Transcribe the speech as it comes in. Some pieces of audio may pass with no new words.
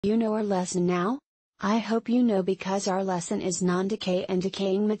You know our lesson now? I hope you know because our lesson is non-decay and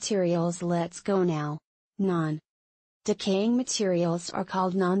decaying materials. Let's go now. Non-decaying materials are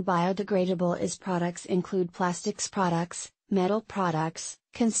called non-biodegradable as products include plastics products, metal products,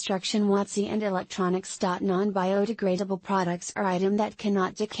 construction WOTC and electronics. Non-biodegradable products are items that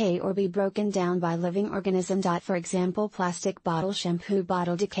cannot decay or be broken down by living organism. For example, plastic bottle, shampoo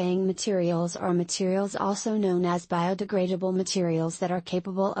bottle. Decaying materials are materials also known as biodegradable materials that are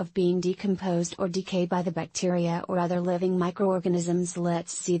capable of being decomposed or decay by the bacteria or other living microorganisms.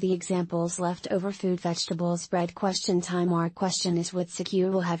 Let's see the examples. Leftover food, vegetables, bread. Question time. Our question is what you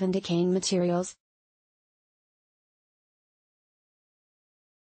will have in decaying materials.